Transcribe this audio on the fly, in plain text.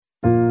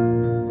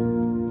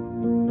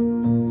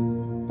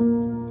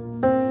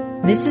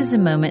This is a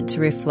moment to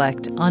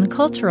reflect on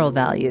cultural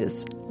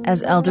values,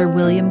 as Elder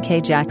William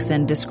K.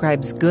 Jackson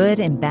describes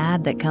good and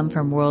bad that come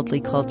from worldly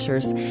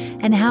cultures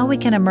and how we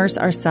can immerse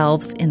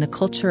ourselves in the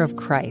culture of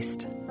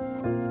Christ.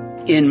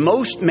 In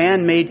most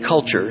man-made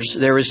cultures,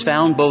 there is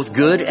found both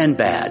good and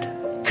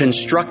bad,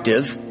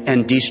 constructive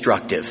and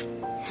destructive.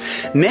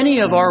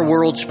 Many of our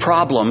world's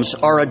problems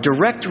are a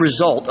direct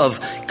result of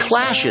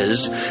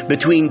clashes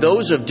between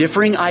those of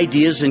differing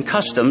ideas and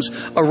customs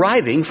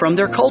arriving from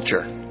their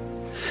culture.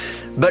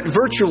 But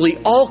virtually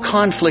all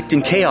conflict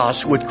and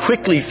chaos would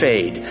quickly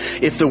fade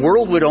if the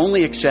world would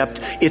only accept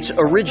its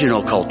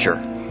original culture,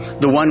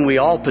 the one we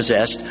all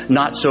possessed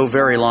not so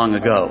very long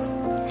ago.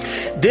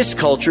 This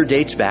culture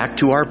dates back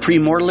to our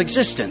premortal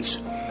existence.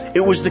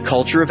 It was the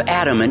culture of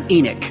Adam and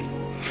Enoch.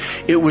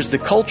 It was the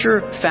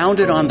culture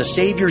founded on the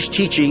Savior's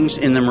teachings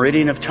in the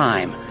meridian of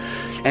time,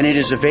 and it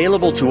is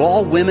available to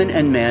all women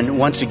and men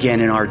once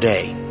again in our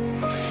day.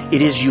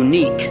 It is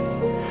unique.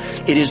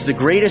 It is the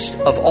greatest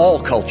of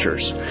all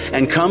cultures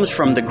and comes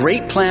from the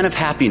great plan of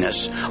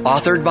happiness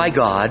authored by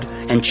God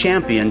and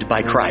championed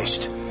by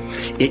Christ.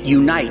 It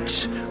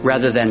unites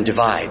rather than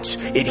divides.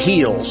 It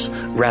heals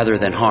rather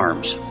than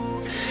harms.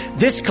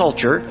 This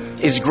culture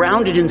is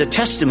grounded in the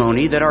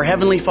testimony that our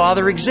Heavenly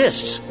Father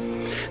exists,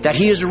 that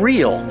He is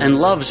real and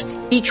loves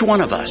each one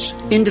of us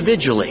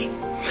individually.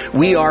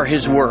 We are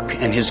His work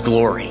and His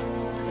glory.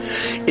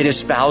 It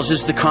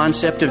espouses the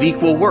concept of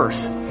equal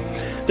worth.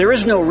 There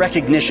is no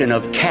recognition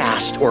of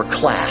caste or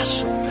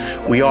class.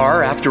 We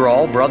are, after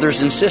all,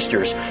 brothers and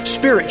sisters,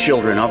 spirit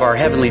children of our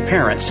heavenly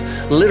parents,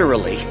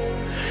 literally.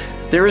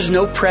 There is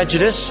no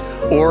prejudice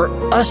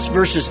or us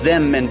versus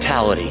them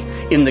mentality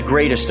in the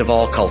greatest of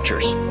all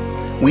cultures.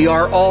 We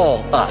are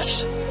all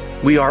us.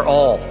 We are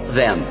all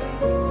them.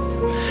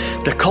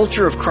 The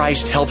culture of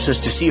Christ helps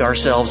us to see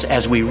ourselves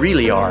as we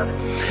really are.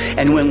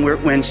 And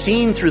when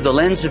seen through the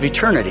lens of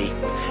eternity,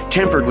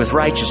 tempered with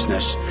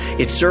righteousness,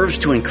 it serves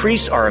to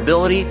increase our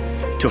ability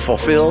to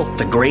fulfill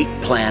the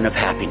great plan of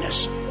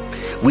happiness.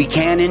 We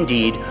can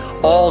indeed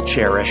all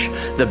cherish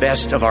the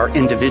best of our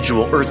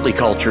individual earthly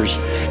cultures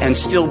and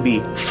still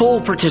be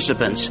full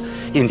participants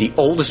in the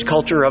oldest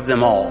culture of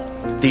them all,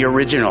 the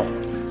original,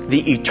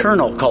 the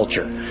eternal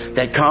culture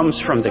that comes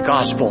from the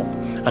gospel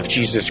of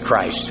Jesus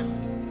Christ.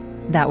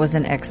 That was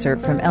an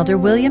excerpt from Elder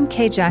William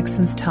K.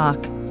 Jackson's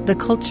talk, The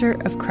Culture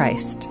of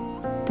Christ.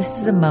 This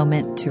is a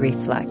moment to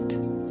reflect.